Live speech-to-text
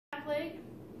leg.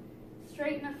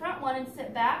 Straighten the front one and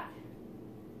sit back.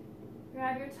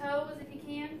 Grab your toes if you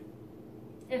can.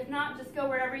 If not, just go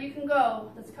wherever you can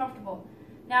go that's comfortable.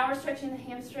 Now we're stretching the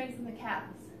hamstrings and the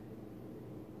calves.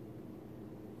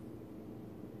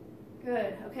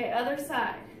 Good. Okay, other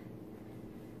side.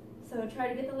 So try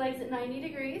to get the legs at 90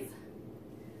 degrees.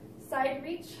 Side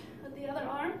reach with the other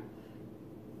arm.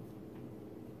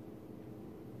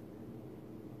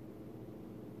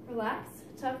 Relax.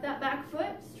 Tuck that back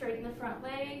foot. Straighten the front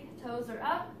leg. Toes are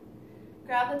up.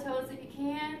 Grab the toes if you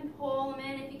can. Pull them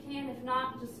in if you can. If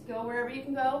not, just go wherever you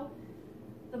can go.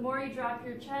 The more you drop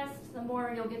your chest, the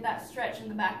more you'll get that stretch in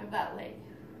the back of that leg.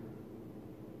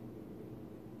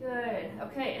 Good.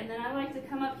 Okay, and then I like to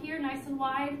come up here nice and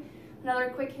wide. Another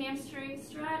quick hamstring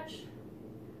stretch.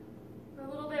 For a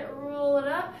little bit, roll it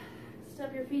up.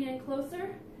 Step your feet in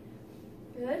closer.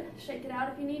 Good. Shake it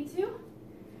out if you need to.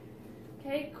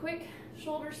 Okay, quick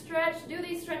shoulder stretch. Do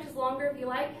these stretches longer if you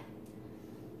like.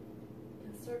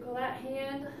 Circle that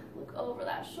hand. Look over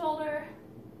that shoulder.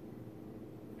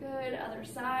 Good. Other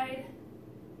side.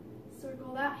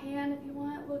 Circle that hand if you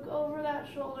want. Look over that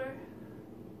shoulder.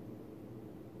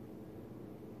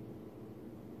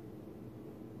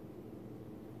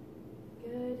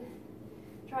 Good.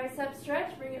 Tricep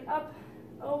stretch. Bring it up,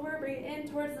 over, bring it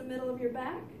in towards the middle of your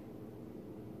back.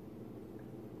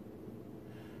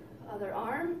 Other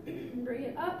arm. Bring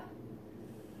it up.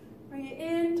 Bring it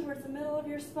in towards the middle of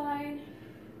your spine.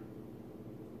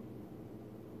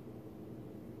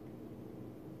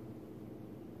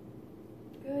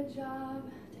 Good job.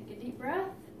 Take a deep breath.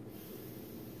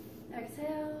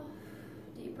 Exhale.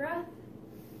 Deep breath.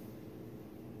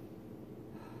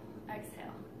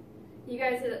 Exhale. You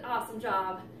guys did an awesome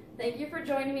job. Thank you for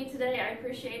joining me today. I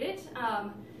appreciate it.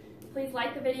 Please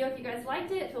like the video if you guys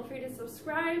liked it. Feel free to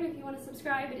subscribe if you want to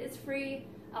subscribe. It is free.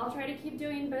 I'll try to keep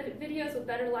doing videos with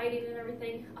better lighting and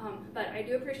everything. But I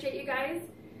do appreciate you guys.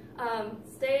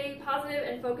 Stay positive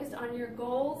and focused on your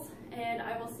goals. And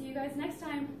I will see you guys next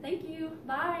time. Thank you.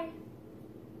 Bye.